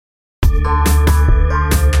Welcome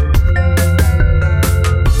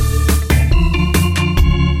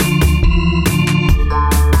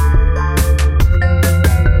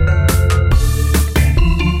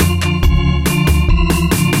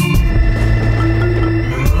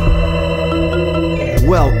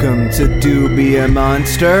to Do Be a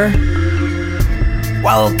Monster.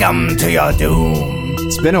 Welcome to your doom.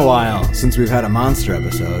 It's been a while since we've had a monster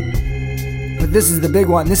episode. But this is the big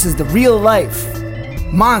one. This is the real life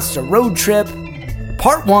Monster Road Trip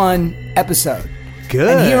Part 1 episode. Good.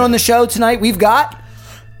 And here on the show tonight, we've got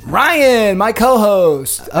Ryan, my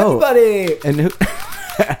co-host. Oh. Everybody. And who...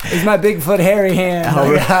 Is my Bigfoot hairy hand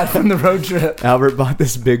I got from the road trip. Albert bought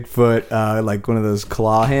this Bigfoot, like one of those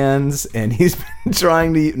claw hands, and he's been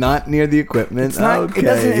trying to not near the equipment. It's not,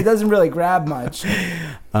 okay. it doesn't really grab much.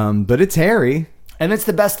 But it's hairy. And it's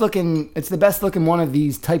the best looking one of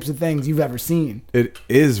these types of things you've ever seen. It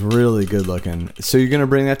is really good looking. So you're gonna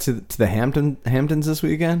bring that to the Hamptons this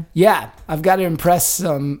weekend? Yeah, I've got to impress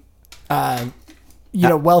some,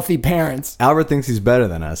 wealthy parents. Albert thinks he's better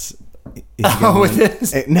than us. With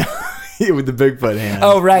this? No, with the Bigfoot hand.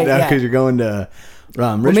 Oh, right, yeah. Because you're going to rich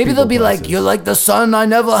well, maybe they'll be places. like, you're like the son I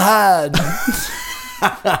never had.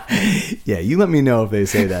 Yeah, you let me know if they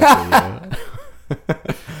say that to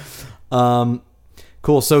you.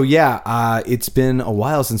 Cool. So, yeah, it's been a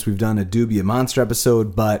while since we've done a Do Be a Monster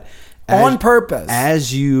episode, but... On purpose.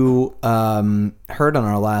 As you heard on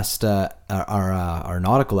our last, our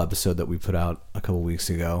nautical episode that we put out a couple weeks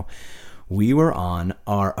ago, we were on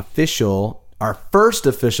our first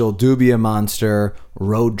official Do Be a Monster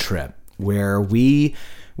road trip, where we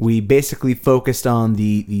basically focused on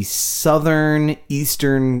the southern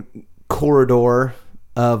eastern corridor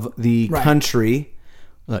of the country,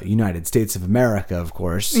 United States of America, of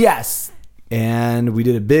course. Yes. And we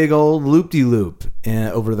did a big old loop-de-loop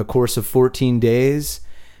over the course of 14 days,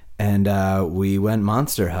 and we went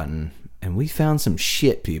monster hunting, and we found some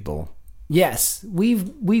shit, people. Yes,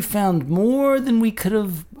 we found more than we could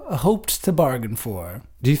have hoped to bargain for.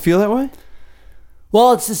 Do you feel that way?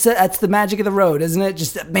 Well, that's the magic of the road, isn't it?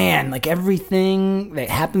 Just, man, like everything that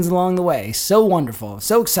happens along the way. So wonderful.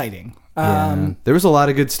 So exciting. Yeah, there was a lot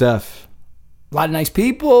of good stuff. A lot of nice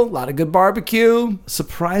people. A lot of good barbecue.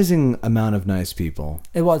 Surprising amount of nice people.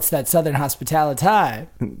 Well, it's that southern hospitality.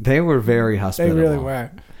 They were very hospitable. They really were.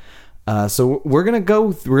 So we're gonna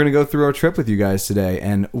go through our trip with you guys today,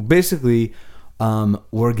 and basically,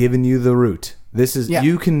 we're giving you the route. This is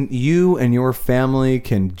you and your family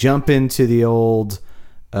can jump into the old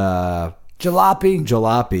jalopy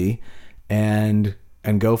and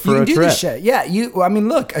go for a trip. You can do this shit. Yeah,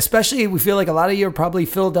 look, especially we feel like a lot of you are probably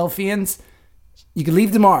Philadelphians. You can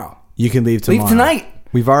leave tomorrow. You can leave tomorrow. Leave tonight.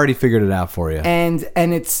 We've already figured it out for you. And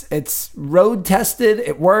it's road tested.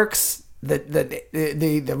 It works.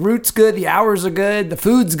 The route's good. The hours are good. The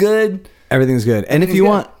food's good. Everything's good. And if you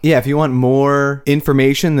want more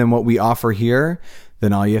information than what we offer here,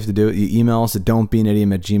 then all you have to do, you email us at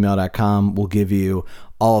don'tbeanidiom@gmail.com. We'll give you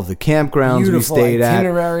all of the campgrounds Beautiful we stayed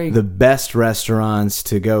itinerary. at, the best restaurants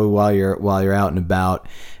to go while you're out and about.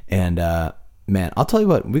 And man, I'll tell you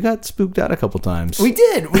what, we got spooked out a couple times. We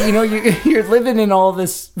did. You're living in all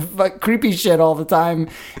this creepy shit all the time,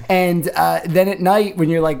 and then at night when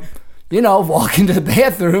you're like, walking to the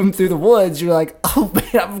bathroom through the woods, you're like, oh man,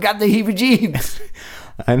 I've got the heebie-jeebies.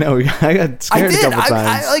 I know. I got scared a couple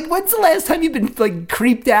times. When's the last time you've been like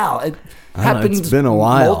creeped out? It happened. It's been a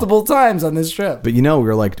while, multiple times on this trip. But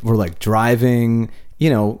we're like driving,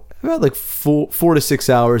 about like 4 to 6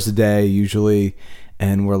 hours a day usually,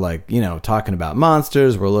 and we're like, talking about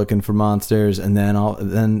monsters. We're looking for monsters, and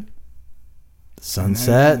then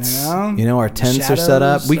sunsets. Our tents are set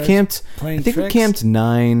up. We camped. I think we camped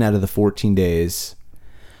 9 out of the 14 days,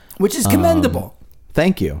 which is commendable.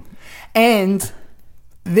 Thank you. And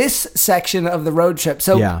this section of the road trip.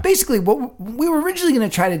 So basically, what we were originally going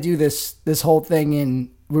to try to do this whole thing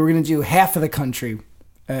in. We were going to do half of the country,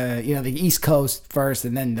 the East Coast first,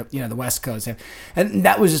 and then the West Coast, and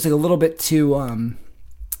that was just a little bit too.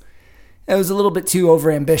 It was a little bit too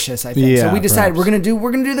overambitious, I think. Yeah, so we decided perhaps.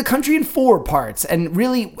 we're gonna do the country in 4 parts, and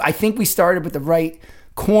really, I think we started with the right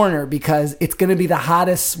corner because it's gonna be the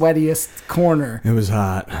hottest, sweatiest corner. It was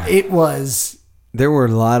hot. It was. There were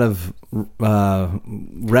a lot of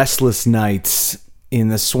restless nights in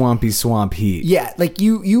the swamp heat. Yeah, like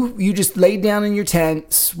you just laid down in your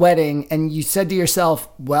tent, sweating, and you said to yourself,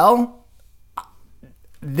 "Well,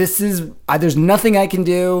 there's nothing I can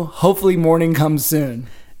do. Hopefully, morning comes soon."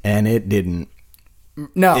 And it didn't.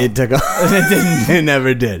 No, it took. It didn't. It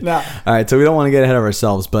never did. No. All right, so we don't want to get ahead of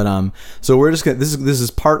ourselves, but so we're just gonna. This is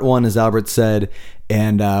part 1, as Albert said,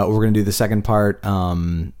 and we're gonna do the second part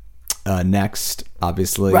next,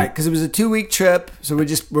 obviously. Right, because it was a 2-week trip, so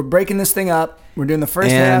we're breaking this thing up. We're doing the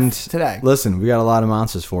first half today. Listen, we got a lot of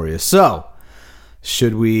monsters for you. So,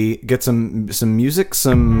 should we get some music,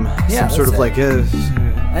 some sort of like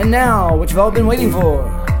and now, what you've all been waiting for.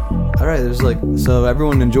 All right, so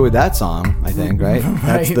everyone enjoyed that song, I think, right?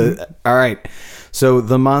 Right. All right. So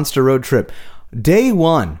the Monster Road Trip. Day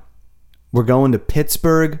 1, we're going to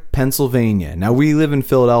Pittsburgh, Pennsylvania. Now, we live in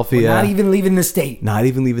Philadelphia. We're not even leaving the state.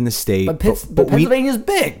 But Pennsylvania's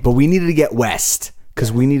big. But we needed to get west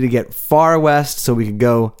because we needed to get far west so we could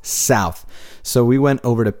go south. So we went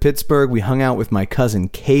over to Pittsburgh. We hung out with my cousin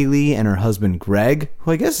Kaylee and her husband Greg,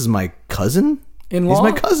 who I guess is my cousin. In-law?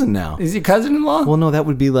 He's my cousin now. Is he cousin-in-law? Well, no, that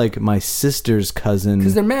would be like my sister's cousin.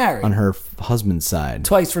 Because they're married. On her husband's side.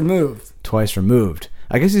 Twice removed.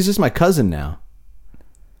 I guess he's just my cousin now.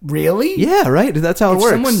 Really? Yeah, right? That's how it works.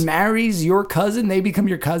 If someone marries your cousin, they become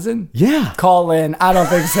your cousin? Yeah. Call in. I don't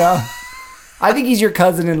think so. I think he's your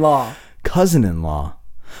cousin-in-law. Cousin-in-law.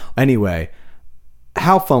 Anyway,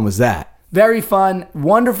 how fun was that? Very fun.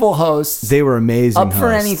 Wonderful hosts. They were amazing. Up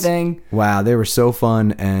for anything. Wow, they were so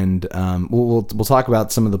fun, and we'll talk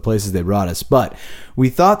about some of the places they brought us. But we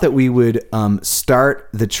thought that we would start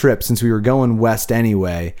the trip, since we were going west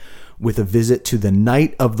anyway, with a visit to the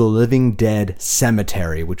Night of the Living Dead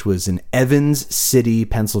Cemetery, which was in Evans City,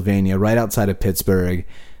 Pennsylvania, right outside of Pittsburgh.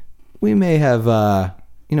 We may have,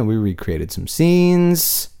 we recreated some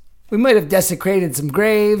scenes. We might have desecrated some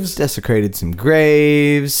graves. But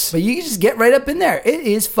you can just get right up in there. It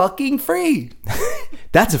is fucking free.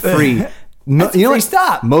 That's a free... That's a free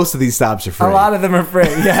stop. Most of these stops are free. A lot of them are free,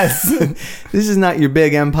 yes. This is not your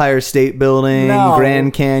big Empire State Building,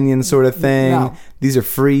 Grand Canyon sort of thing. No. These are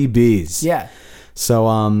freebies. Yeah.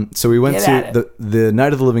 So we went to the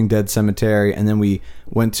Night of the Living Dead Cemetery, and then we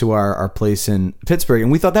went to our place in Pittsburgh,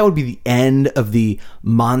 and we thought that would be the end of the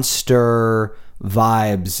monster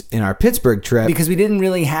vibes in our Pittsburgh trip, because we didn't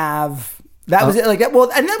really have that. Was it like that?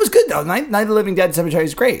 Well, and that was good though. Night of the Living Dead Cemetery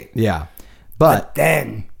is great. Yeah, but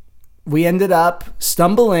then we ended up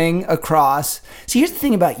stumbling across. See, here's the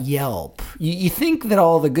thing about Yelp. You think that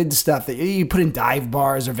all the good stuff that you put in dive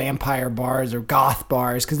bars or vampire bars or goth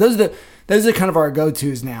bars, because those are kind of our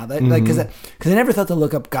go-tos now. That like because I never thought to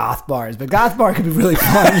look up goth bars, but goth bar could be really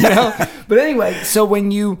fun, But anyway, so when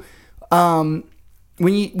you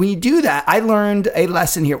do that, I learned a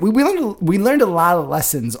lesson here. We learned a lot of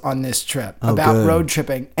lessons on this trip about road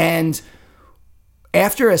tripping. And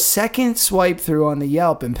after a second swipe through on the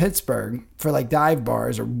Yelp in Pittsburgh for like dive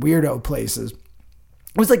bars or weirdo places, it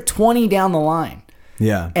was like 20 down the line.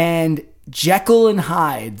 Yeah. And Jekyll and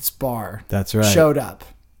Hyde's bar showed up.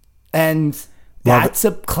 And that's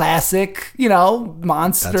a classic,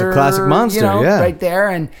 monster. That's a classic monster, right there.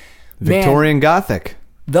 And Victorian Gothic.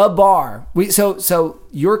 The bar. So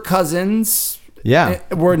your cousins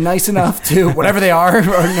were nice enough to, whatever they are,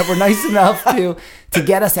 were nice enough to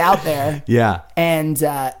get us out there. Yeah. And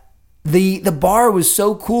the bar was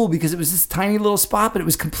so cool because it was this tiny little spot, but it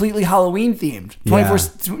was completely Halloween themed.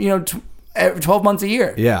 12 months a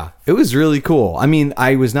year. Yeah. It was really cool. I mean,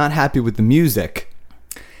 I was not happy with the music.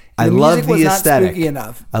 I love the aesthetic. Not spooky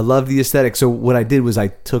enough. I love the aesthetic. So what I did was I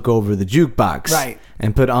took over the jukebox,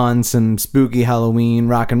 and put on some spooky Halloween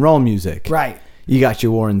rock and roll music. Right. You got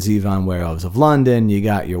your Warren Zevon Werewolves of London. You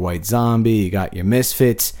got your White Zombie. You got your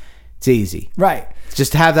Misfits. It's easy. Right.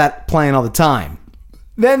 Just have that playing all the time.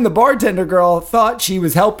 Then the bartender girl thought she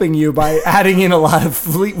was helping you by adding in a lot of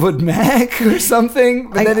Fleetwood Mac or something.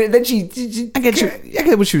 But then she I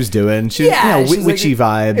get what she was doing. She witchy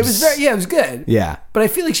vibes. It was it was good. Yeah. But I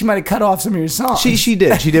feel like she might have cut off some of your songs. She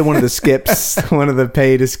did. She did one of the skips, one of the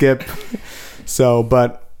pay to skip. So,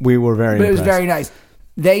 but we were very impressed. It was very nice.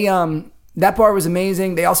 They that bar was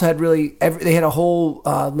amazing. They also had they had a whole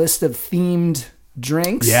list of themed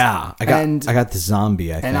drinks. Yeah, I got the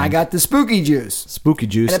zombie. I think. And I got the spooky juice. Spooky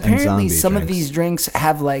juice. And apparently, some of these drinks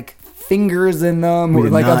have like fingers in them, or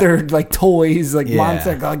like other like toys, like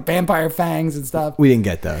monster, like vampire fangs and stuff. We didn't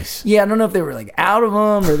get those. Yeah, I don't know if they were like out of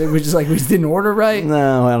them or they were just like we just didn't order right.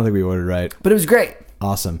 No, I don't think we ordered right. But it was great.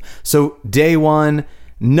 Awesome. So day 1.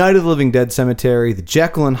 Night of the Living Dead Cemetery, the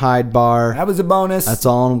Jekyll and Hyde bar. That was a bonus. That's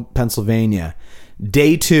all in Pennsylvania.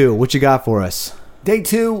 Day 2, what you got for us? Day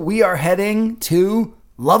 2, we are heading to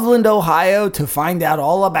Loveland, Ohio to find out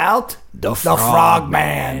all about the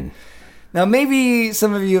Frogman. Now, maybe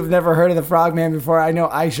some of you have never heard of the Frogman before. I know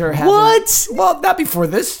I sure haven't. What? Well, not before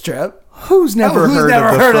this trip. Who's never heard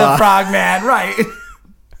of the Frogman? Right.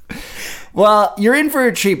 Well, you're in for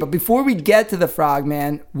a treat. But before we get to the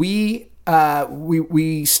Frogman, we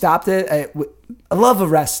stopped at I love a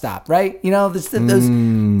rest stop, right? Those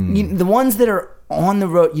the ones that are on the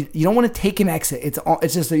road. You don't want to take an exit.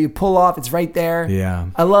 It's just that you pull off. It's right there. Yeah.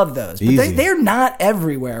 I love those. But they're not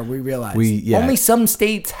everywhere, we realize. Only some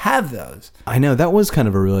states have those. I know. That was kind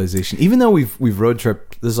of a realization. Even though we've road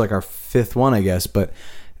tripped, this is like our 5th one, I guess. But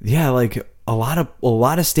yeah, like a lot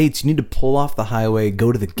of states, you need to pull off the highway,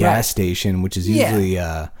 go to the gas station, which is usually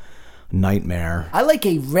a nightmare. I like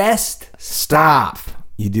a rest stop.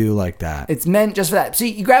 You do like that. It's meant just for that. So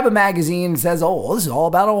you grab a magazine and says, "Oh, this is all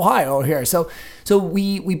about Ohio here." So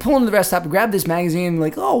we pull into the rest stop and grab this magazine.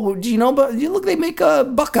 Like, "Oh, do you know? But you look, they make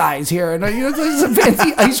Buckeyes here, and there's a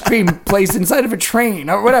fancy ice cream place inside of a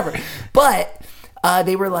train or whatever." But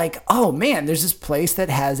they were like, "Oh man, there's this place that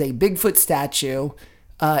has a Bigfoot statue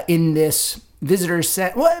in this visitor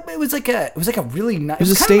center." Well, it was like a really nice. It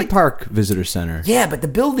was a state park visitor center. Yeah, but the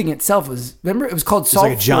building itself was. Remember, it was called Salt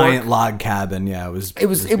Fork. It was like a giant log cabin. Yeah,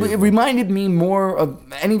 it reminded me more of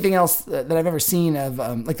anything else that I've ever seen of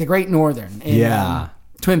like the Great Northern in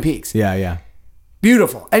Twin Peaks. Yeah.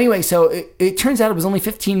 Beautiful. Anyway, so it turns out it was only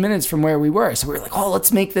 15 minutes from where we were. So we were like, "Oh,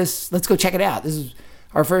 let's go check it out." This is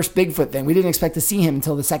our first Bigfoot thing. We didn't expect to see him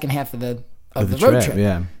until the second half of the road trip.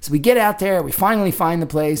 Yeah. So we get out there, we finally find the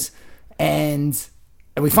place. And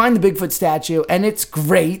we find the Bigfoot statue, and it's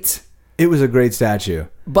great. It was a great statue.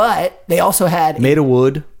 But they also had... Made of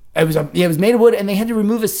wood. It was made of wood, and they had to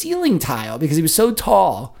remove a ceiling tile because he was so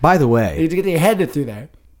tall. By the way... You had to get your head through there.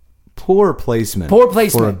 Poor placement. For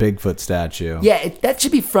a Bigfoot statue. Yeah, that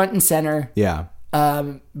should be front and center. Yeah.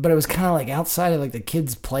 But it was kind of like outside of like the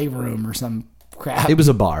kids' playroom or some crap. It was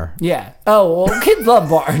a bar. Yeah. Oh, well, kids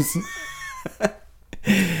love bars.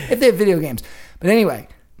 If they have video games. But anyway...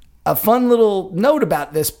 A fun little note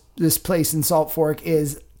about this place in Salt Fork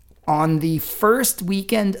is on the first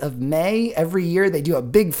weekend of May every year, they do a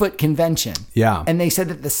Bigfoot convention. Yeah. And they said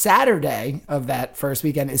that the Saturday of that first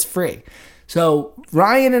weekend is free. So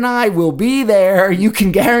Ryan and I will be there. You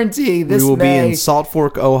can guarantee this May. We will be in Salt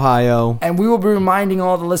Fork, Ohio. And we will be reminding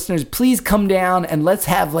all the listeners, please come down and let's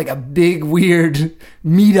have like a big, weird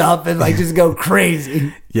meetup and like just go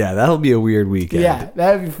crazy. Yeah, that'll be a weird weekend. Yeah,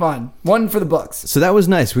 that'd be fun. One for the books. So that was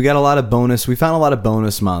nice. We found a lot of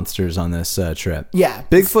bonus monsters on this trip. Yeah.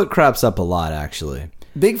 Bigfoot crops up a lot, actually.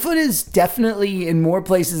 Bigfoot is definitely in more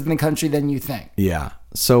places in the country than you think. Yeah.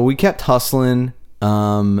 So we kept hustling.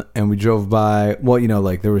 And we drove by,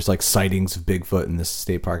 there was like sightings of Bigfoot in this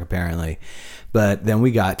state park apparently, but then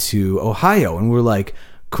we got to Ohio and we're like,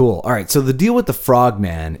 cool. All right. So the deal with the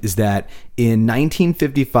Frogman is that in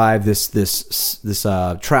 1955, this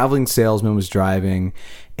traveling salesman was driving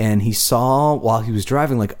and he saw while he was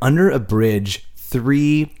driving, like under a bridge,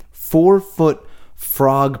 3 4-foot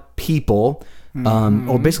frog people,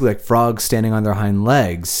 or basically like frogs standing on their hind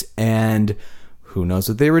legs, and who knows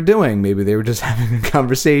what they were doing? Maybe they were just having a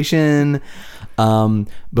conversation.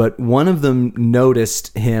 But one of them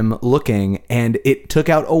noticed him looking, and it took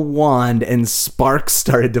out a wand, and sparks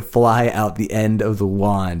started to fly out the end of the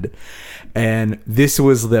wand. And this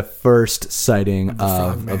was the first sighting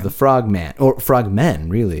of the Frogman. Or frogmen,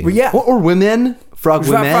 really. Well, yeah. Or women. Frog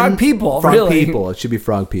women. Frog people, frog really. people. It should be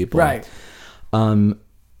frog people. Right.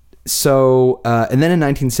 So, and then in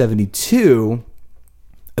 1972...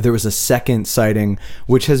 there was a second sighting,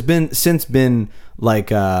 which has since been like,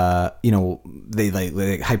 they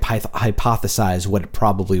hypothesized what it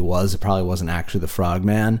probably was. It probably wasn't actually the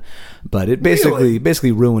Frogman, but it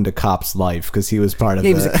basically ruined a cop's life because he was part of.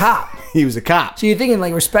 He was a cop. He was a cop. So you're thinking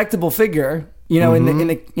like respectable figure,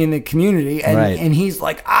 in the community, and right. and he's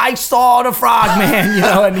like, I saw the Frogman,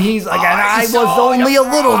 and he's like, and I was only a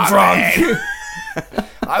little drunk.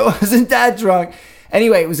 I wasn't that drunk.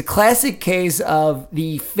 Anyway, it was a classic case of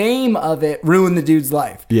the fame of it ruined the dude's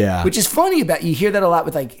life. Yeah. Which is funny you hear that a lot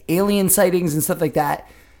with like alien sightings and stuff like that.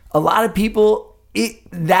 A lot of people,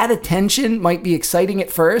 that attention might be exciting at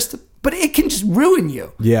first, but it can just ruin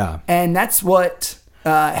you. Yeah. And that's what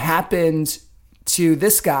happened to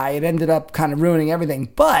this guy. It ended up kind of ruining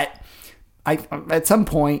everything. But at some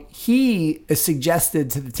point, he suggested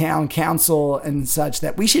to the town council and such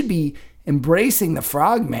that we should be embracing the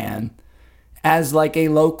Frogman as like a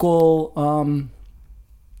local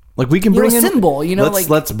like we can bring in symbol,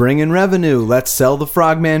 let's bring in revenue. Let's sell the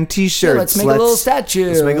Frogman t-shirts. Yeah, let's make a little statue.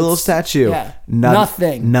 Let's make a little statue. Yeah.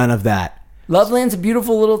 Nothing. None of that. Loveland's a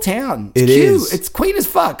beautiful little town. It's cute. It's quaint as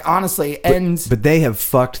fuck, honestly. But they have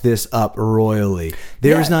fucked this up royally.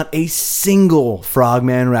 There is not a single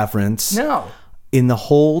Frogman reference. No. In the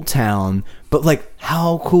whole town. But like,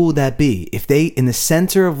 how cool would that be if they, in the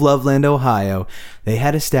center of Loveland, Ohio, they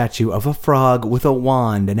had a statue of a frog with a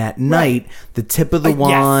wand, and at night the tip of the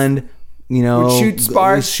wand, would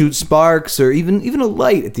shoot sparks, or even a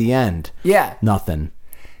light at the end. Yeah. Nothing.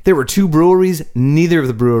 There were 2 breweries. Neither of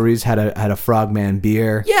the breweries had a Frogman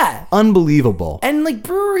beer. Yeah. Unbelievable. And like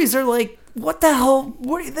breweries are like, what the hell?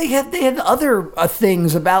 They had other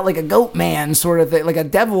things about like a goat man sort of thing, like a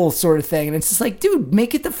devil sort of thing. And it's just like, dude,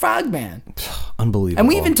 make it the Frogman. Unbelievable. And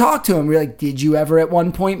we even talked to him. We were like, did you ever at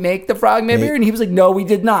one point make the Frogman beer? And he was like, no, we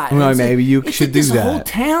did not. Well, maybe you should like do that. The whole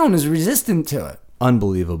town is resistant to it.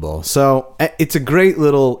 Unbelievable. So it's a great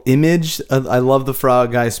little image. I love the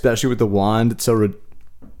frog guy, especially with the wand. It's so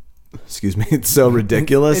it's so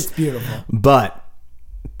ridiculous. It's beautiful. But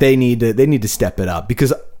they need to step it up,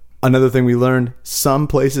 because another thing we learned, some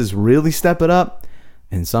places really step it up,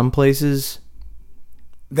 and some places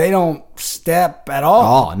they don't step at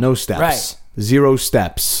all. Oh, no steps. Right. 0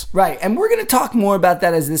 steps. Right. And we're going to talk more about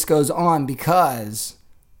that as this goes on, because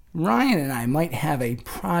Ryan and I might have a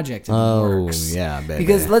project in the works. Oh, yeah, baby.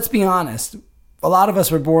 Because let's be honest, a lot of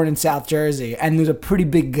us were born in South Jersey, and there's a pretty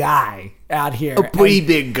big guy out here. A pretty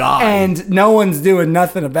big guy. And no one's doing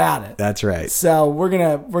nothing about it. That's right. So we're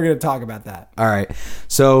gonna talk about that. All right.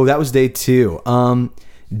 So that was day 2.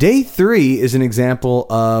 Day 3 is an example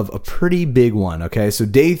of a pretty big one. Okay. So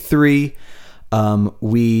day 3,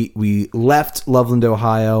 we left Loveland,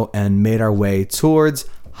 Ohio, and made our way towards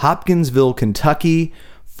Hopkinsville, Kentucky,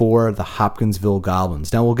 for the Hopkinsville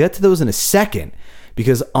Goblins. Now we'll get to those in a second,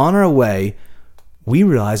 because on our way, we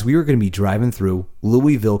realized we were going to be driving through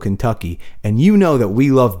Louisville, Kentucky, and you know that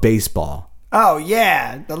we love baseball. Oh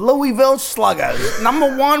yeah, the Louisville Sluggers,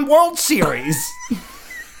 #1 World Series.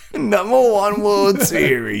 #1 World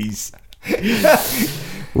Series.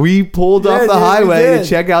 We pulled off the highway to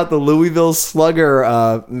check out the Louisville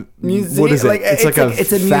Slugger museum. What is it?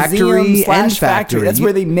 It's a factory and factory. That's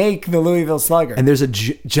where they make the Louisville Slugger. And there's a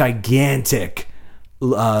gigantic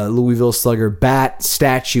Louisville Slugger bat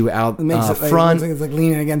statue out front. It looks like it's like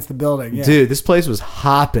leaning against the building. Yeah. Dude, this place was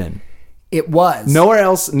hopping. It was. Nowhere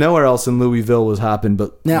else in Louisville was hopping,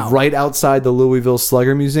 but right outside the Louisville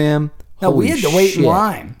Slugger Museum. No, we had to wait in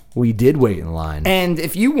line. We did wait in line. And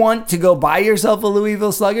if you want to go buy yourself a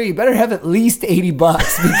Louisville Slugger, you better have at least $80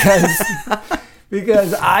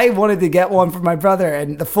 because I wanted to get one for my brother,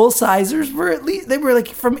 and the full sizers were like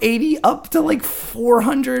from 80 up to like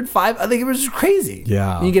 400, 5. I think it was crazy.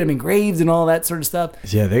 Yeah. And you get them engraved and all that sort of stuff.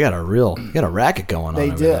 Yeah, they got a racket going on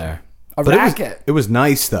over there. A racket. It was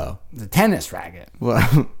nice though. The tennis racket.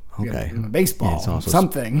 Well, okay. Baseball. It's also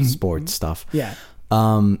something. Sports stuff. Yeah.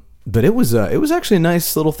 But it was actually a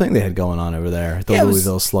nice little thing they had going on over there. The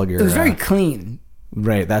Louisville Slugger. It was very clean.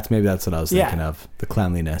 Right. That's what I was thinking of. The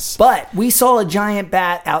cleanliness. But we saw a giant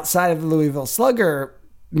bat outside of the Louisville Slugger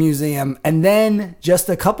Museum, and then just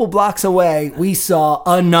a couple blocks away, we saw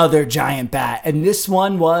another giant bat, and this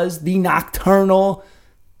one was the nocturnal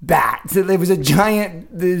bat. So there was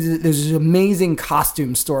there's an amazing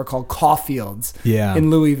costume store called Caulfield's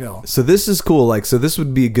in Louisville. So this is cool. So this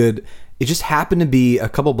would be a good. It just happened to be a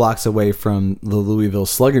couple blocks away from the Louisville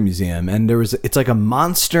Slugger Museum, and it's like a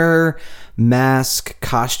monster mask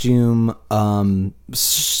costume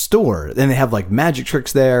store, and they have like magic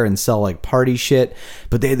tricks there and sell like party shit.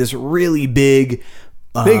 But they had this really big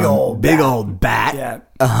old bat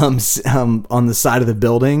on the side of the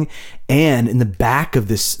building, and in the back of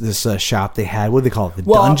this shop they had, what do they call it, the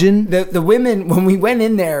dungeon. The women, when we went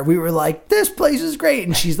in there, we were like, this place is great,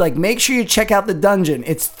 and she's like, make sure you check out the dungeon,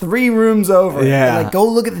 it's 3 rooms over. Yeah. And like, go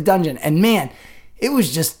look at the dungeon. And man, it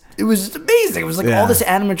was just amazing. It was like all this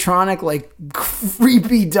animatronic, like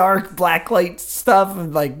creepy dark blacklight stuff,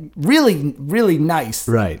 and like really, really nice.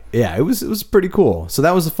 Right. Yeah. It was pretty cool. So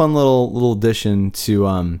that was a fun little addition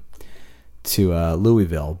to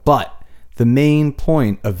Louisville. But the main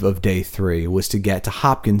point of day 3 was to get to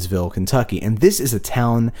Hopkinsville, Kentucky, and this is a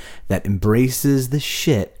town that embraces the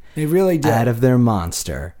shit they really do out of their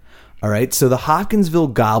monster. All right, so the Hopkinsville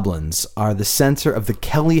Goblins are the center of the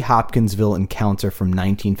Kelly Hopkinsville encounter from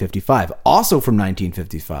 1955. Also from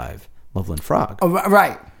 1955, Loveland Frog. Oh,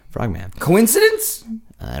 right. Frogman. Coincidence?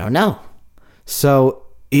 I don't know. So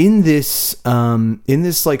in this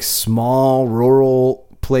like small rural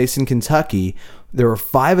place in Kentucky, there were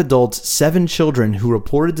 5 adults, 7 children who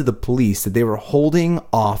reported to the police that they were holding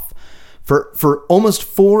off for almost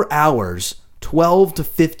 4 hours, 12 to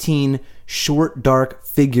 15 short, dark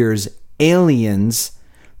figures, aliens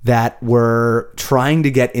that were trying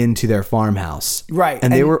to get into their farmhouse. Right.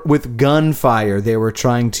 And they were, with gunfire, they were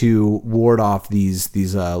trying to ward off these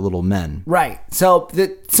little men. Right. So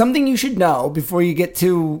something you should know before you get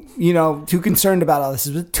too concerned about all this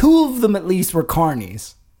is that 2 of them at least were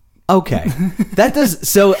carnies. Okay. That does,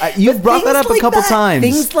 so you've brought that up a couple times.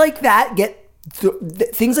 Things like that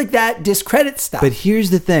discredit stuff. But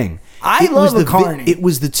here's the thing. I love a carny. It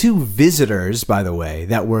was the two visitors, by the way,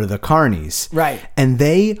 that were the carnies. Right. And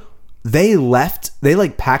they left. They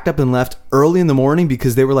like packed up and left early in the morning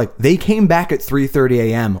because they were like, they came back at 3:30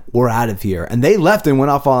 a.m. We're out of here, and they left and went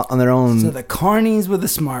off on their own. So the carnies were the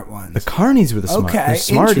smart ones. The carnies were the smart. Okay,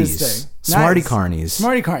 smarties. interesting. Smarty Nice. carnies.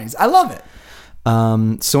 Smarty carnies. I love it.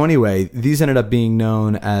 So anyway, these ended up being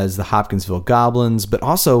known as the Hopkinsville Goblins, but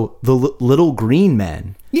also the Little Green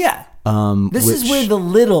Men. Yeah. This is where the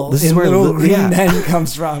Little Green Men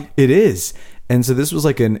comes from. It is. And so this was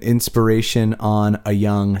like an inspiration on a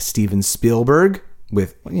young Steven Spielberg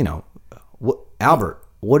with, Albert,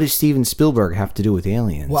 what does Steven Spielberg have to do with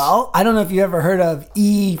aliens? Well, I don't know if you ever heard of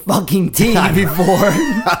E-fucking-T before.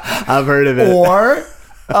 I've heard of it. Or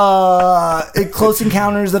Close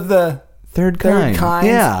Encounters of the Third Kind.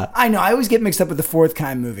 Yeah. I know. I always get mixed up with the Fourth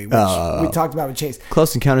Kind movie, which we talked about with Chase.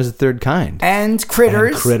 Close Encounters of the Third Kind. And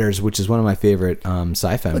Critters. Critters, which is one of my favorite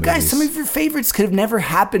sci-fi movies. But guys, some of your favorites could have never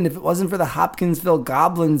happened if it wasn't for the Hopkinsville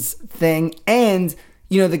Goblins thing. And,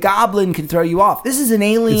 the goblin can throw you off. This is an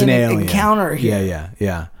alien encounter here.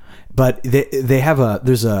 Yeah. But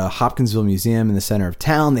there's a Hopkinsville Museum in the center of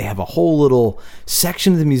town. They have a whole little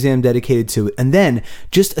section of the museum dedicated to it. And then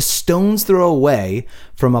just a stone's throw away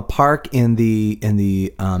from a park in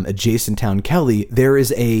the adjacent town, Kelly, there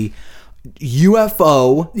is a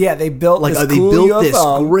UFO. Yeah, they built this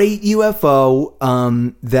great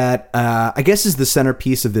UFO that I guess is the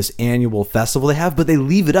centerpiece of this annual festival they have, but they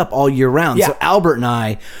leave it up all year round. Yeah. So Albert and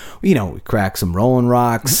I, we cracked some Rolling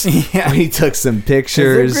Rocks. Yeah. We took some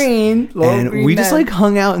pictures. Green We just like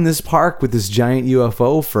hung out in this park with this giant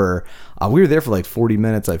UFO for we were there for like 40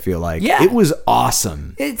 minutes, I feel like. Yeah. It was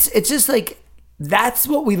awesome. It's just like, that's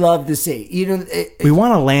what we love to see. We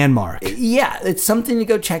want a landmark. Yeah, it's something to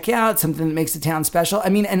go check out, something that makes the town special. I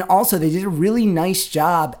mean, and also they did a really nice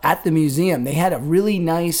job at the museum. They had a really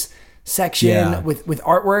nice section with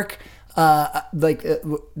artwork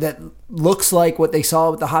that looks like what they saw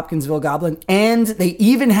with the Hopkinsville Goblin. And they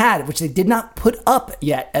even had, which they did not put up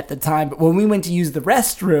yet at the time, but when we went to use the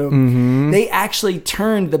restroom, they actually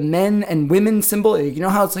turned the men and women symbol. You know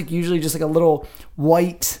how it's like usually just like a little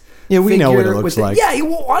white... Yeah, we know what it looks like. Yeah,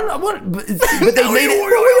 but they made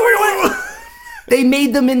it. They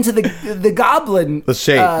made them into the goblin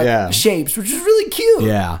shapes, which is really cute.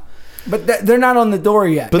 Yeah, but they're not on the door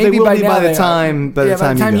yet. But maybe they will be by the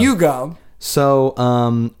time you go.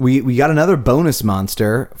 So we got another bonus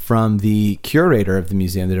monster from the curator of the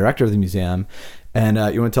museum, the director of the museum. And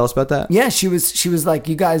you want to tell us about that? Yeah, she was like,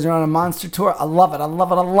 you guys are on a monster tour. I love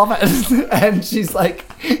it. And she's like,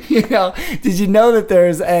 did you know that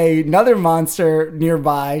there's another monster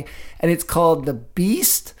nearby, and it's called the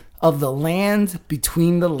Beast of the Land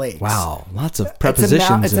Between the Lakes. Wow, lots of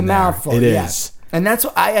prepositions. It's a mouthful. It is. And that's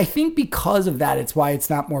what I think because of that, it's why it's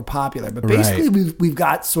not more popular. But basically, we've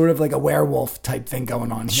got sort of like a werewolf type thing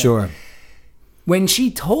going on here. Sure. When she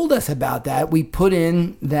told us about that, we put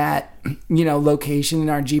in that, location in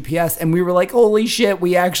our GPS, and we were like, holy shit,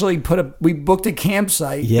 we actually we booked a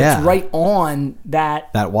campsite that's right on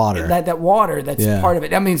that water. That water that's part of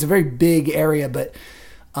it. I mean, it's a very big area, but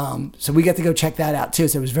so we got to go check that out too.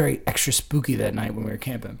 So it was very extra spooky that night when we were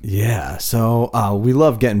camping. Yeah. So we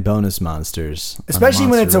love getting bonus monsters. Especially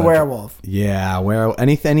when it's a werewolf. Yeah.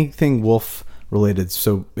 Anything wolf related.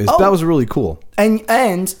 So that was really cool.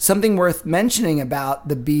 And something worth mentioning about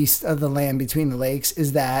the Beast of the Land Between the Lakes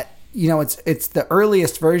is that, it's the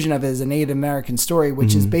earliest version of it is a Native American story,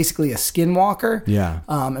 which is basically a skinwalker. Yeah.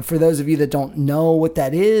 And for those of you that don't know what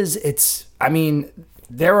that is,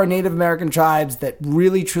 there are Native American tribes that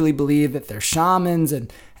really truly believe that they're shamans,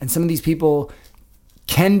 and some of these people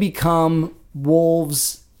can become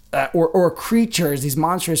wolves or creatures, these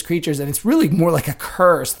monstrous creatures, and it's really more like a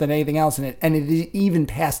curse than anything else, and it is even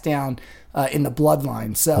passed down in the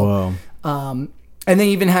bloodline. So, and they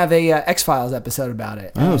even have a X-Files episode about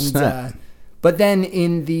it. Oh, snap. But then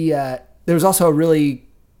there was also a really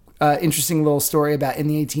interesting little story about in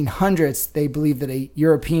the 1800s, they believe that a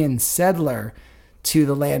European settler to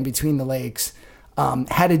the land between the lakes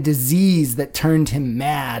had a disease that turned him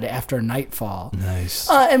mad after nightfall. Nice.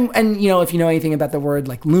 And if you know anything about the word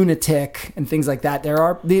like lunatic and things like that,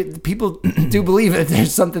 the people do believe that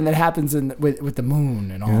there's something that happens with the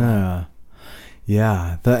moon and all that.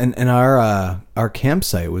 Yeah. And our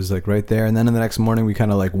campsite was like right there. And then in the next morning we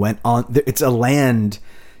kind of like went on. It's a land,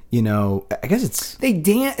 I guess it's...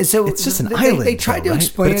 It's just an island. They tried to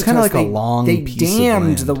explain but it's kind of like a long piece of land. They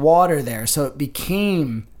dammed the water there, so it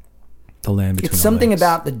became... The land between the lakes. It's something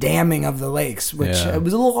about the damming of the lakes, which it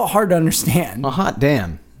was a little hard to understand. A hot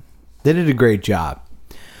dam. They did a great job.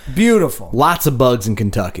 Beautiful. Lots of bugs in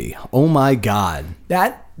Kentucky. Oh my God.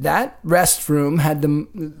 That that restroom had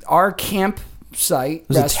our campsite. It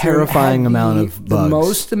was a terrifying amount of bugs. The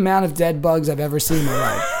most amount of dead bugs I've ever seen in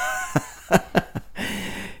my life.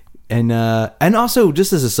 And also,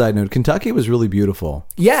 just as a side note, Kentucky was really beautiful.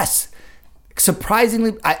 Yes.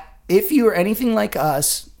 Surprisingly, if you are anything like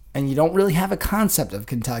us and you don't really have a concept of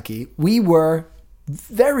Kentucky, we were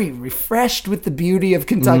very refreshed with the beauty of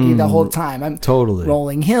Kentucky the whole time. Totally.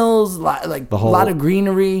 Rolling hills, a lot of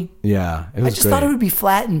greenery. Yeah, it was I just thought it would be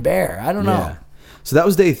flat and bare. I don't know. So that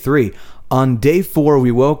was day 3. On day 4,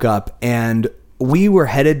 we woke up and we were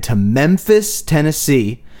headed to Memphis,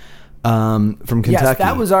 Tennessee, from Kentucky. Yes,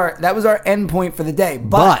 that was our end point for the day.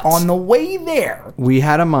 But on the way there, we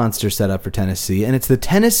had a monster set up for Tennessee, and it's the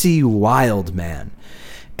Tennessee Wild Man.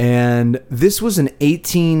 And this was an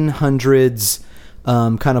 1800s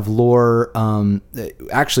kind of lore.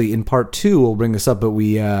 Actually, in part 2, we'll bring this up, but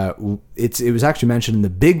it was actually mentioned in the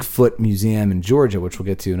Bigfoot Museum in Georgia, which we'll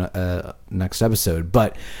get to next episode.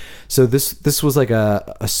 But so this was like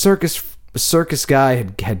a circus guy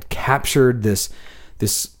had captured this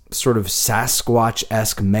sort of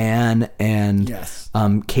Sasquatch-esque man and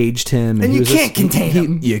caged him. And you can't contain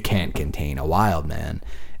him. You can't contain a wild man.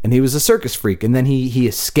 And he was a circus freak. And then he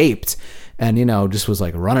escaped and, just was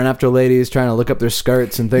like running after ladies, trying to look up their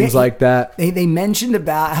skirts and things like that. They mentioned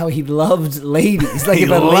about how he loved ladies. Like if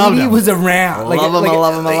a lady was around. I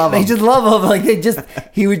love him. They just love him. Like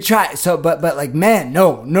he would try. So, but like men,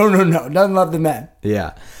 no. Doesn't love the men.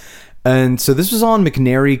 Yeah. And so this was all in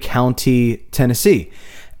McNairy County, Tennessee.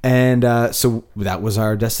 And so that was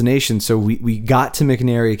our destination. So we got to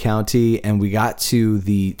McNairy County and we got to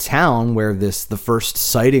the town where the first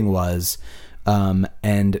sighting was.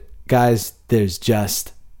 And guys, there's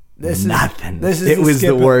just nothing. It was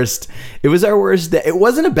the worst. It was our worst day. It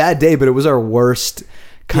wasn't a bad day, but it was our worst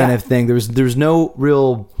kind of thing. There's no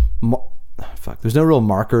real there's no real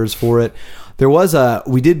markers for it.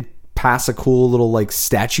 We did pass a cool little like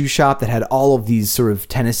statue shop that had all of these sort of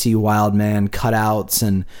Tennessee wild man cutouts,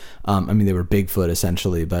 and they were Bigfoot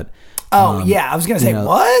essentially, but I was gonna say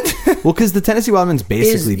what? Well, because the Tennessee wild man's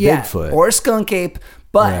basically Bigfoot or skunk ape,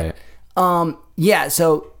 but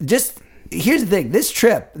so just here's the thing: this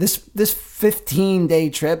trip, this 15-day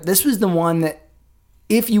trip, this was the one that,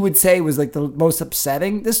 if you would say was like the most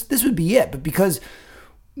upsetting, this would be it, but because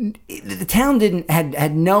the town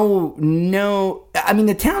had no. I mean,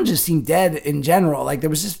 the town just seemed dead in general. Like there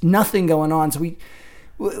was just nothing going on. So we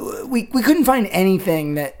couldn't find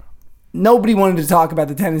anything that nobody wanted to talk about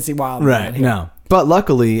the Tennessee Wild. Right. No. But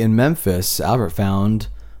luckily in Memphis, Albert found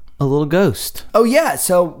a little ghost. Oh yeah.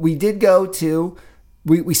 So we did go to.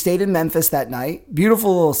 We stayed in Memphis that night.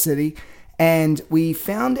 Beautiful little city. And we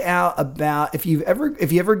found out about if you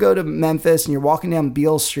ever go to Memphis and you're walking down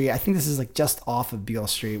Beale Street, I think this is like just off of Beale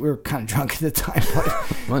Street. We were kind of drunk at the time,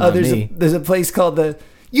 but there's a place called the.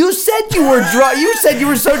 You said you were drunk. You said you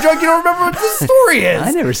were so drunk you don't remember what the story is. I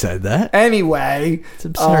never said that. Anyway, it's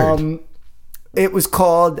absurd. It was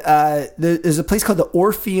called. There's a place called the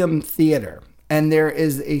Orpheum Theater, and there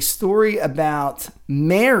is a story about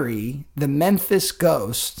Mary, the Memphis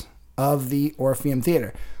ghost of the Orpheum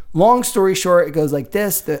Theater. Long story short, it goes like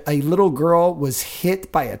this. A little girl was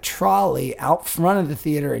hit by a trolley out front of the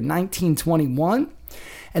theater in 1921.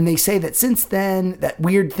 And they say that since then, that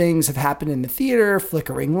weird things have happened in the theater,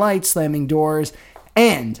 flickering lights, slamming doors.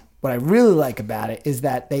 And what I really like about it is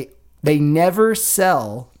that they never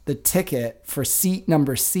sell the ticket for seat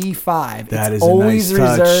number C5. That it's is always a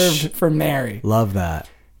nice reserved touch. for Mary. Love that.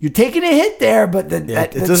 You're taking a hit there, but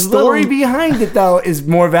the story behind it, though, is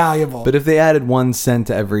more valuable. But if they added 1 cent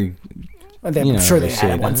to every... I'm sure they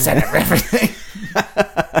added 1 cent for everything.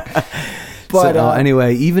 But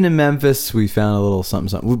anyway, even in Memphis, we found a little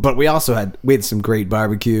something. But we also had some great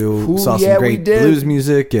barbecue, saw some great blues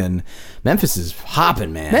music, and Memphis is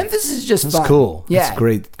hopping, man. Memphis is just fun. Cool. Yeah. It's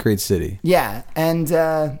a great city. Yeah,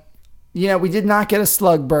 and... we did not get a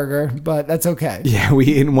slug burger, but that's okay. Yeah,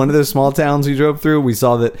 in one of those small towns we drove through, we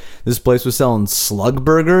saw that this place was selling slug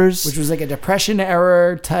burgers. Which was like a Depression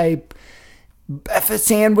era type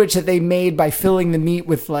sandwich that they made by filling the meat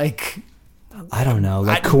with like... I don't know,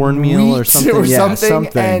 like cornmeal or something.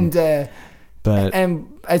 Something.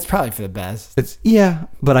 And it's probably for the best.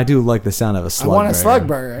 But I do like the sound of a slug burger. I want a slug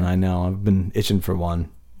burger. I know, I've been itching for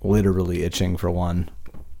one. Literally itching for one.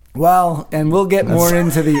 Well, and we'll get more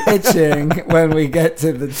into the itching when we get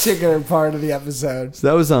to the chicken part of the episode.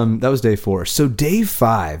 So that was day 4. So day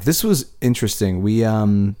 5, this was interesting.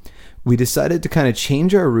 We decided to kind of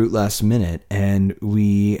change our route last minute, and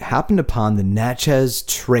we happened upon the Natchez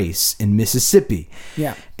Trace in Mississippi.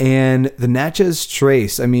 Yeah. And the Natchez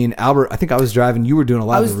Trace, I mean, Albert, I think I was driving, you were doing a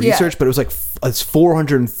lot of the research, but it was like it's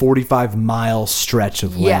 445-mile stretch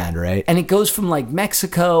of land, right? And it goes from like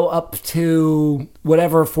Mexico up to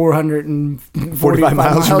whatever 445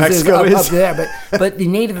 miles from Mexico is up there. But the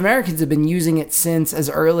Native Americans have been using it since as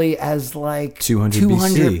early as like 200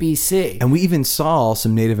 BC. And we even saw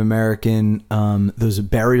some Native American, those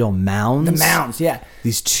burial mounds. The mounds, yeah.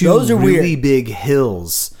 These those are really big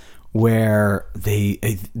hills where they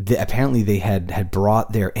apparently they had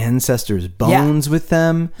brought their ancestors' bones with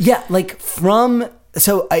them. Yeah, like from...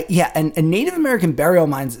 So, and a Native American burial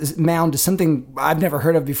mound is something I've never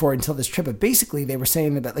heard of before until this trip. But basically, they were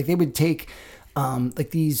saying that like they would take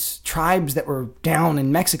like these tribes that were down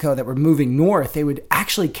in Mexico that were moving north. They would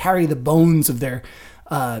actually carry the bones of their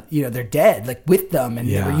their dead like with them, and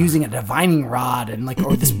they were using a divining rod and like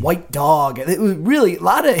or this white dog. It was really a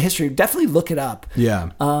lot of history. Definitely look it up. Yeah.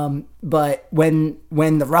 But when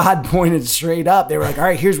the rod pointed straight up, they were like, all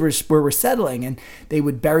right, here's where we're settling. And they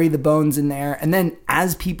would bury the bones in there. And then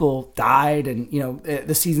as people died and,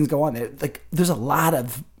 the seasons go on, there's a lot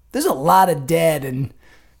of dead and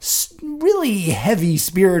really heavy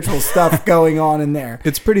spiritual stuff going on in there.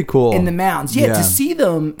 It's pretty cool. In the mounds. Yeah, to see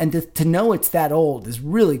them and to know it's that old is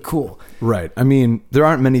really cool. Right. I mean, there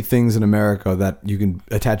aren't many things in America that you can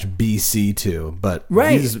attach BC to, but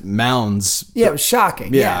these mounds... Yeah, it was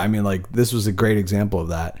shocking. Yeah, I mean, like, this was a great example of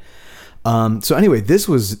that. So anyway, this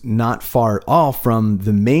was not far at all from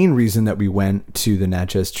the main reason that we went to the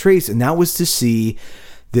Natchez Trace, and that was to see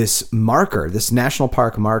this marker, this national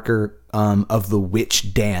park marker of the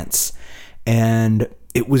witch dance. And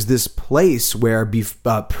it was this place where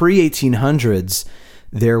pre-1800s,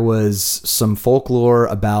 there was some folklore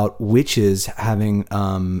about witches having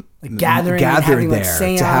gathering there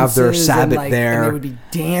to have their Sabbath there. And they would be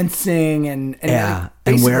dancing and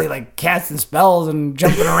basically like casting spells and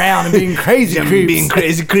jumping around and being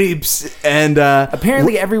crazy creeps. And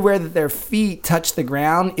apparently everywhere that their feet touched the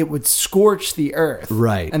ground, it would scorch the earth.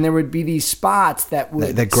 Right. And there would be these spots that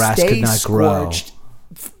would that grass stay could not scorched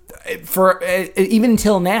for even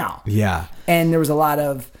until now. Yeah. And there was a lot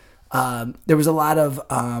of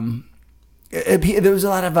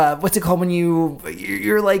what's it called when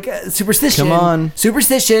you're like superstition. Come on.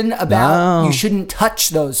 Superstition about you shouldn't touch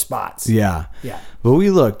those spots. Yeah. Yeah. But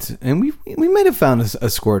we looked and we might have found a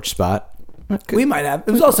scorched spot. We might have.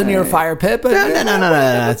 It was also near a fire pit, but no,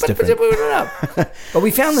 that's different. But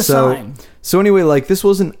we found the sign. So anyway, like this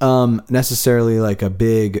wasn't necessarily like a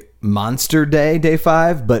big monster day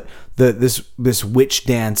 5, but this witch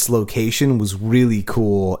dance location was really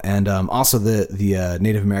cool, and also the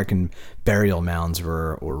Native American burial mounds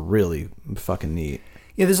were really fucking neat.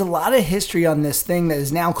 Yeah, there's a lot of history on this thing that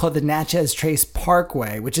is now called the Natchez Trace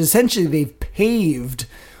Parkway, which essentially they've paved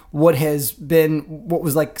what was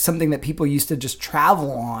like something that people used to just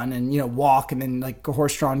travel on and walk, and then like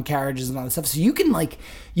horse-drawn carriages and all that stuff. So you can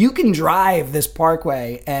drive this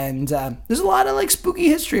parkway, and there's a lot of like spooky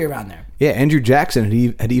history around there. Yeah, Andrew Jackson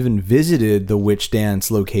had even visited the witch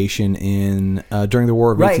dance location during the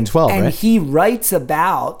War of 1812, and right? he writes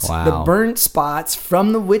about the burnt spots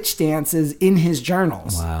from the witch dances in his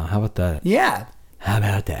journals. Wow, how about that? Yeah. How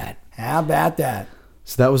about that?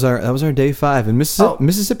 So that was our day 5, and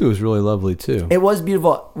Mississippi was really lovely too. It was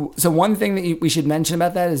beautiful. So one thing that we should mention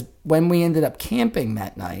about that is when we ended up camping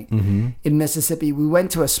that night in Mississippi, we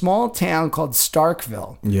went to a small town called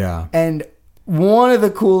Starkville. Yeah. And one of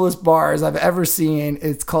the coolest bars I've ever seen,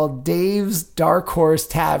 it's called Dave's Dark Horse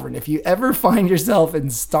Tavern. If you ever find yourself in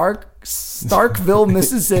Starkville,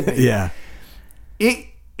 Mississippi, yeah, it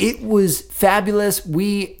was fabulous.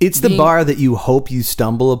 It's the bar that you hope you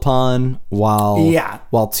stumble upon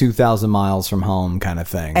while 2,000 miles from home, kind of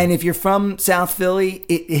thing. And if you're from South Philly,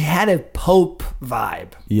 it had a Pope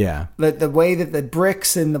vibe. Yeah, the way that the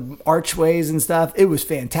bricks and the archways and stuff, it was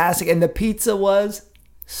fantastic, and the pizza was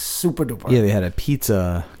super duper. Yeah, they had a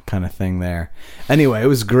pizza kind of thing there. Anyway, it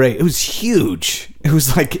was great. It was huge. It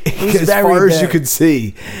was like as far as you could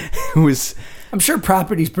see. It was. I'm sure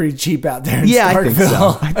property's pretty cheap out there in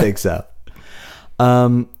Starkville. I think so.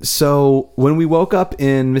 So when we woke up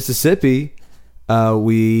in Mississippi,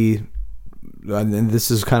 and this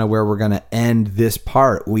is kind of where we're going to end this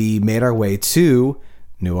part. We made our way to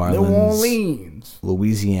New Orleans,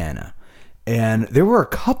 Louisiana. And there were a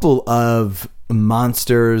couple of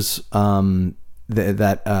monsters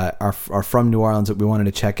that are from New Orleans that we wanted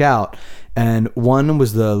to check out. And one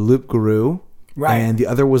was the Loup Garou. Right. And the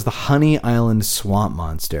other was the Honey Island Swamp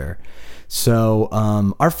Monster. So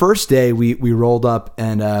our first day, we rolled up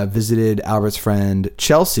and visited Albert's friend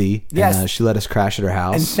Chelsea. Yes. And, she let us crash at her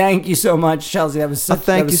house. And thank you so much, Chelsea. That was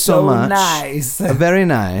thank you so much. Nice. Very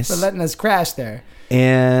nice. For letting us crash there.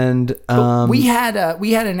 And we had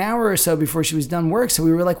an hour or so before she was done work, so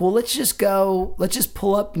we were like, well, let's just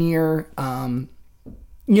pull up near, down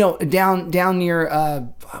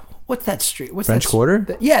near what's that street? What's French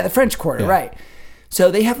Quarter? The French Quarter, right? So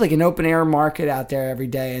they have like an open air market out there every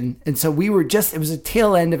day, and so we were it was a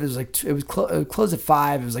tail end of it was closed at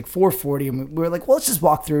 5. It was like 4:40, and we were like, well, let's just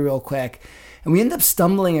walk through real quick, and we ended up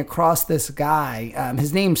stumbling across this guy.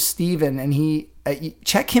 His name's Steven, and he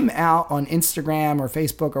check him out on Instagram or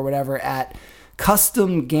Facebook or whatever at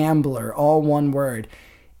Custom Gambler, all one word.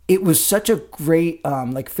 It was such a great,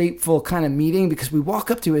 fateful kind of meeting because we walk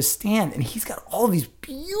up to his stand and he's got all these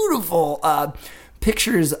beautiful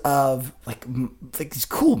pictures of like these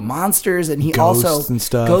cool monsters, and he ghosts and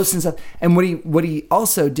stuff. And what he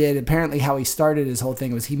also did, apparently, how he started his whole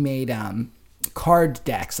thing was he made card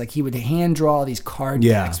decks. Like he would hand draw these card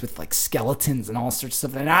decks with like skeletons and all sorts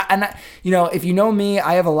of stuff. And I if you know me,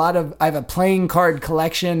 I have a playing card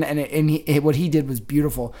collection, and what he did was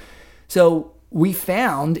beautiful. So we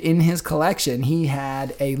found in his collection, he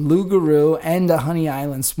had a Lugaroo and a Honey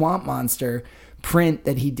Island Swamp Monster print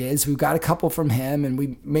that he did. So we got a couple from him, and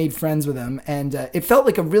we made friends with him, and it felt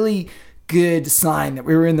like a really good sign that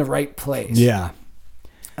we were in the right place. Yeah.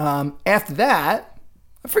 After that,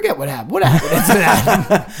 I forget what happened. What happened after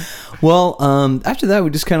that? Well, after that,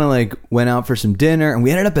 we just kind of like went out for some dinner, and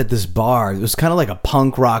we ended up at this bar. It was kind of like a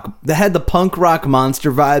punk rock. They had the punk rock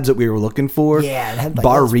monster vibes that we were looking for. Yeah. It had like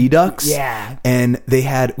Bar Redux. Yeah. And they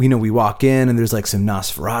had, we walk in, and there's like some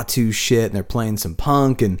Nosferatu shit, and they're playing some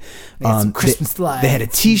punk, and some Christmas lights. They had a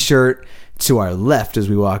t-shirt to our left as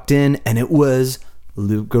we walked in, and it was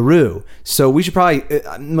Lugaroo. So we should probably,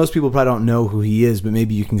 most people probably don't know who he is, but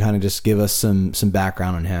maybe you can kind of just give us some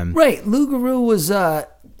background on him. Right. Lugaroo was,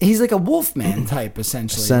 he's like a Wolfman type,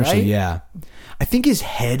 essentially, right? Yeah. I think his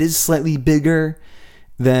head is slightly bigger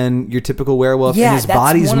than your typical werewolf, yeah, and his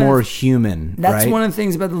body's more human. That's right? one of the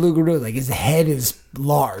things about the Lugaroo. Like his head is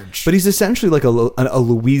large. But he's essentially like a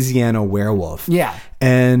Louisiana werewolf. Yeah.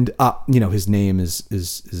 And, his name is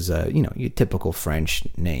your typical French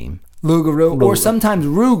name. Lugaroo, or sometimes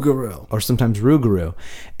Rougarou.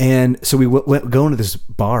 And so we go into this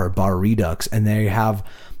bar Redux, and they have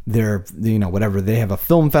their, whatever, they have a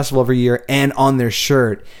film festival every year, and on their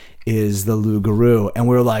shirt is the Lugaroo, and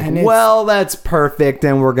we're like, well, that's perfect,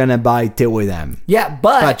 and we're gonna buy it with them. Yeah,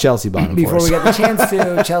 but Chelsea bought them before for us. we got the chance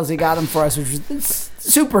to. Chelsea got them for us, which was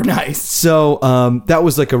super nice. So that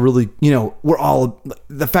was like a really, we're all,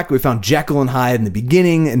 the fact that we found Jekyll and Hyde in the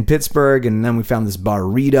beginning in Pittsburgh, and then we found this bar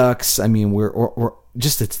Redux. I mean, we're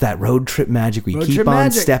just, it's that road trip magic. We keep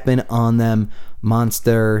on stepping on them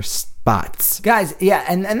monster spots, guys. Yeah,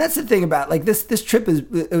 and that's the thing about like this trip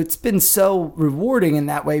it's been so rewarding in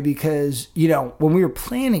that way because when we were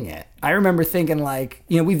planning it, I remember thinking like,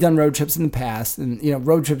 we've done road trips in the past, and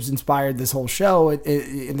road trips inspired this whole show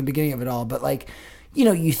in the beginning of it all. But like,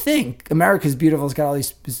 you think America's beautiful, it's got all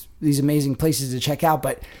these amazing places to check out,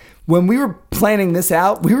 but when we were planning this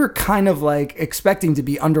out, we were kind of like expecting to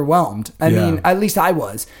be underwhelmed. I mean, at least I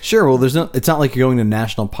was. Sure. Well, it's not like you're going to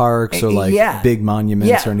national parks or like big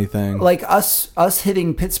monuments or anything. Like us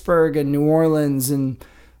hitting Pittsburgh and New Orleans and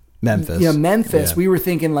Memphis. Memphis. We were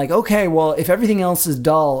thinking like, okay, well, if everything else is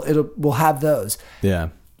dull, we'll have those. Yeah.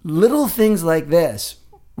 Little things like this.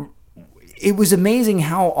 It was amazing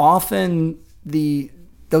how often the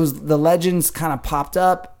legends kind of popped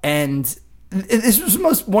up, and this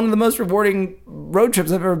was one of the most rewarding road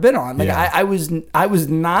trips I've ever been on. Like I was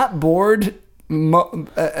not bored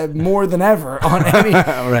more than ever on any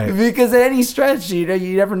right. Because at any stretch, you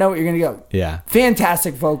never know what you're gonna go. Yeah,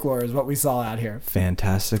 fantastic folklore is what we saw out here.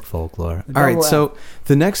 Fantastic folklore. All right, so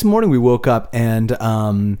the next morning we woke up, and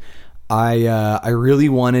I really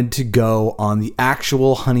wanted to go on the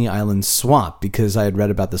actual Honey Island swamp because I had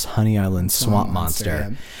read about this Honey Island swamp monster.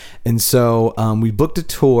 Yeah. And so we booked a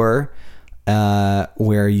tour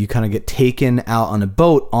where you kind of get taken out on a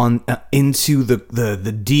boat into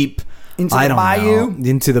the deep, into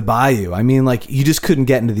the bayou. I mean, like you just couldn't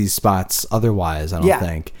get into these spots otherwise, I don't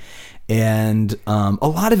think. And a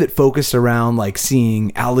lot of it focused around like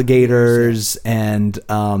seeing alligators, and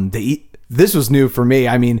they eat. This was new for me.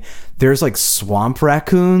 I mean, there's like swamp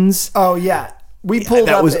raccoons. Oh yeah,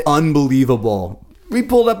 that was unbelievable. We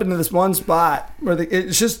pulled up into this one spot where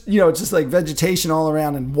it's just like vegetation all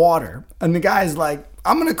around and water, and the guy's like,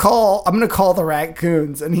 I'm gonna call the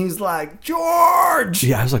raccoons, and he's like, George.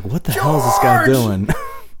 Yeah, I was like, what the hell is this guy doing?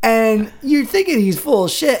 And you're thinking he's full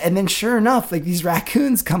of shit. And then sure enough, like these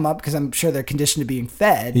raccoons come up because I'm sure they're conditioned to being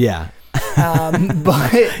fed. Yeah.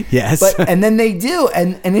 But yes. And then they do.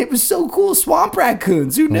 And it was so cool. Swamp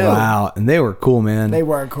raccoons. Who knew? Wow. And they were cool, man. They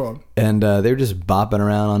were cool. And they were just bopping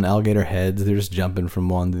around on alligator heads. They're just jumping from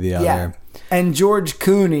one to the other. Yeah. And George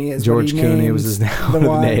Cooney is George Cooney was his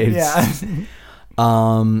name. Yeah.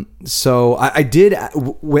 So I did.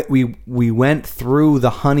 We went through the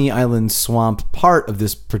Honey Island Swamp part of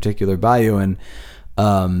this particular bayou, and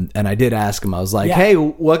I did ask him. I was like, "Hey,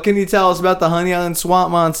 what can you tell us about the Honey Island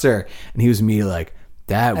Swamp Monster?" And he was immediately like,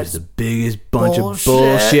 "That's the biggest bunch of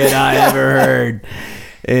bullshit I ever heard."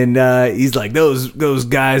 And he's like, those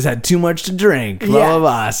guys had too much to drink, blah, blah,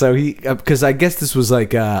 blah. So because I guess this was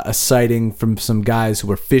like a sighting from some guys who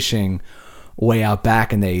were fishing way out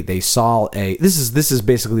back, and they saw this is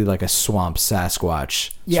basically like a swamp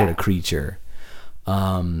Sasquatch sort of creature,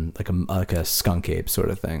 like a skunk ape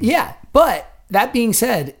sort of thing. Yeah, but that being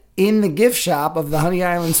said, in the gift shop of the Honey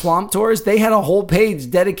Island Swamp Tours, they had a whole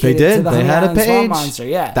page dedicated to the Honey Island Swamp Monster.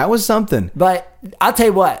 Yeah, that was something. But I'll tell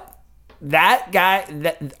you what. That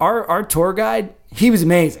guy, our tour guide, he was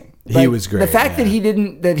amazing. He was great. The fact that he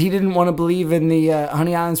didn't want to believe in the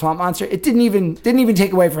Honey Island Swamp Monster, it didn't even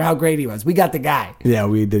take away from how great he was. We got the guy. Yeah,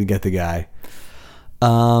 we did get the guy.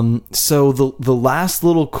 So the last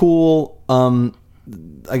little cool,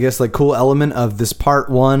 I guess like cool element of this part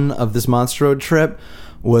one of this Monster Road trip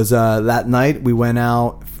was that night we went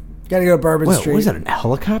out. Got to go to Bourbon Street. What is that? An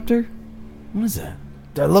helicopter? What is that?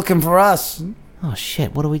 They're looking for us. Oh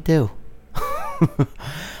shit! What do we do?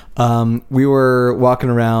 We were walking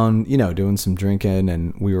around, doing some drinking,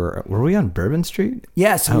 and were we on Bourbon Street?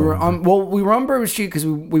 Yes, we were on Bourbon Street because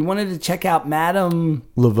we wanted to check out Madame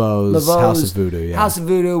Laveau's House of Voodoo. Yeah. House of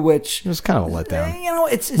Voodoo, which it was kind of a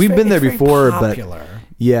letdown. It's we've been there before, but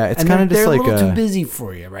yeah, it's kind of just like they're a little too busy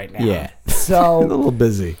for you right now. Yeah, so a little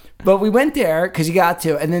busy. But we went there because you got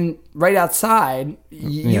to, and then right outside,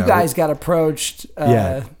 you guys got approached.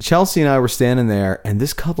 Chelsea and I were standing there, and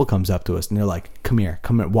this couple comes up to us, and they're like, come here,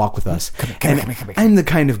 walk with us. Come here. I'm the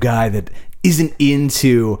kind of guy that isn't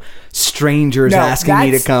into strangers asking me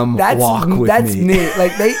to come walk with me. That's me.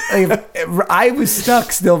 Like I was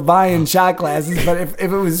stuck still buying shot glasses, but if it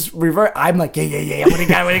was reverse, I'm like, yeah. What do you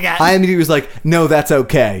got? I immediately was like, no, that's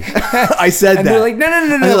okay. I said and that. They're like,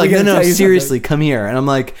 no. They're like, no, seriously, come here. And I'm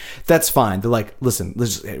like, that's fine. They're like, listen,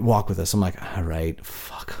 let's just walk with us. I'm like, all right,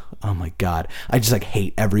 fuck. Oh my God. I just like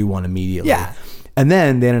hate everyone immediately. Yeah. And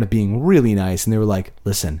then they ended up being really nice. And they were like,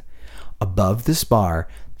 listen, above this bar,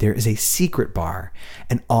 there is a secret bar.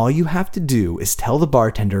 And all you have to do is tell the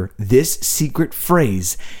bartender this secret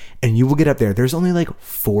phrase and you will get up there. There's only like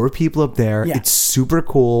 4 people up there. Yeah. It's super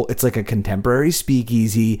cool. It's like a contemporary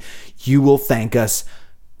speakeasy. You will thank us.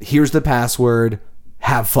 Here's the password.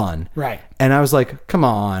 Have fun. Right. And I was like, come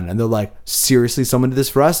on. And they're like, seriously, someone did this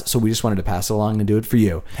for us? So we just wanted to pass it along and do it for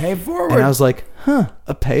you. Pay it forward. And I was like,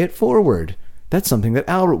 a pay it forward. That's something that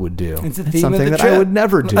Albert would do. It's a That's theme something of the that trip. I would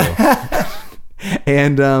never do.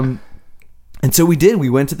 And so we did. We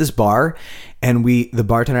went to this bar, and the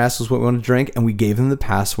bartender asked us what we wanted to drink, and we gave them the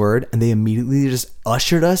password, and they immediately just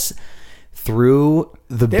ushered us through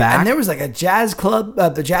the back. And there was like a jazz club,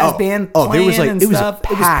 the jazz band playing there was like, and it was stuff.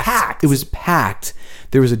 Packed. It was packed.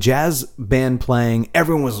 There was a jazz band playing.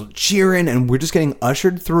 Everyone was cheering, and we're just getting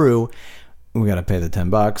ushered through. We got to pay the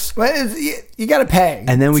 $10. Well, you got to pay.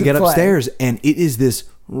 And then we get upstairs, and it is this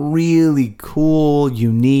really cool,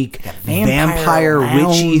 unique vampire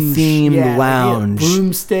witchy themed lounge.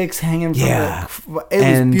 Broomsticks hanging from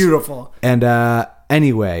it was beautiful. And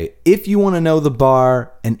anyway, if you want to know the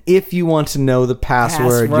bar and if you want to know the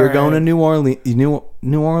password. You're going to New Orleans.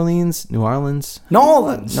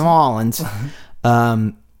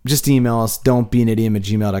 Just email us. Don't be an idiom at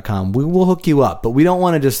gmail.com. We will hook you up, but we don't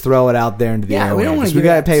want to just throw it out there into the airwaves. We don't want to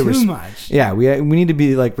give too much. Yeah, we need to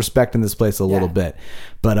be like respecting this place a little bit.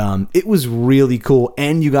 But it was really cool,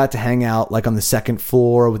 and you got to hang out like on the second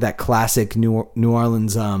floor with that classic New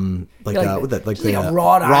Orleans the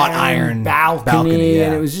wrought iron balcony,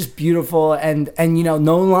 and it was just beautiful. And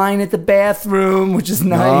no line at the bathroom, which is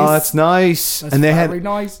nice. Oh, that's nice. That's and they had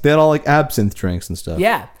nice. They had all like absinthe drinks and stuff.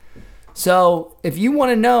 Yeah. So if you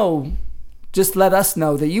want to know, just let us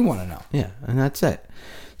know that you want to know. Yeah, and that's it.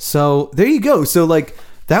 So there you go. So like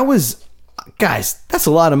that was, guys, that's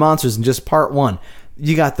a lot of monsters in just part 1.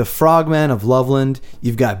 You got the Frogmen of Loveland.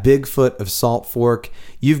 You've got Bigfoot of Salt Fork.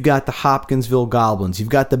 You've got the Hopkinsville Goblins. You've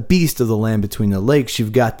got the Beast of the Land Between the Lakes.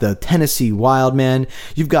 You've got the Tennessee Wildman.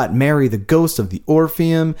 You've got Mary the Ghost of the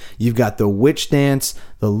Orpheum. You've got the Witch Dance,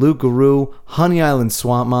 the Lugaroo, Honey Island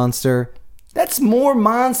Swamp Monster. That's more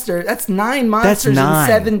monster. That's 9 monsters That's 9. in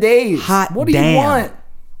 7 days. Hot what do damn. you want?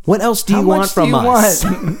 What else do you want from us?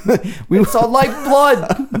 It's all like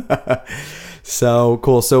blood. So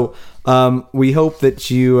cool. So we hope that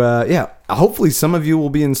you, hopefully some of you will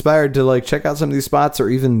be inspired to like check out some of these spots or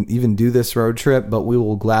even do this road trip. But we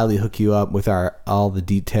will gladly hook you up with all the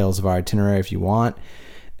details of our itinerary if you want.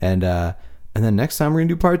 And then next time we're gonna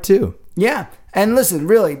do part 2. Yeah, and listen,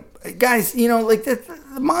 really, guys, like the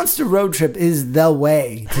monster road trip is the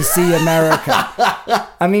way to see America.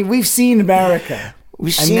 I mean, we've seen America.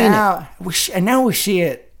 We've seen it. And now we see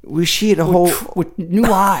it. We see it with new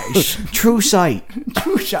eyes. True sight.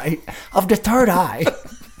 True sight of the third eye.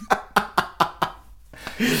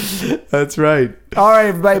 That's right. All right,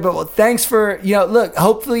 everybody. But thanks for, look,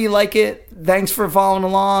 hopefully you like it. Thanks for following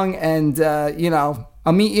along. And,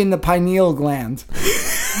 I'll meet you in the pineal gland.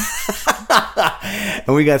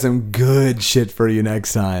 And we got some good shit for you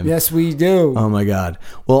next time. Yes, we do. Oh, my God.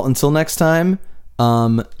 Well, until next time,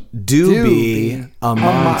 do be a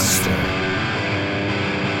monster.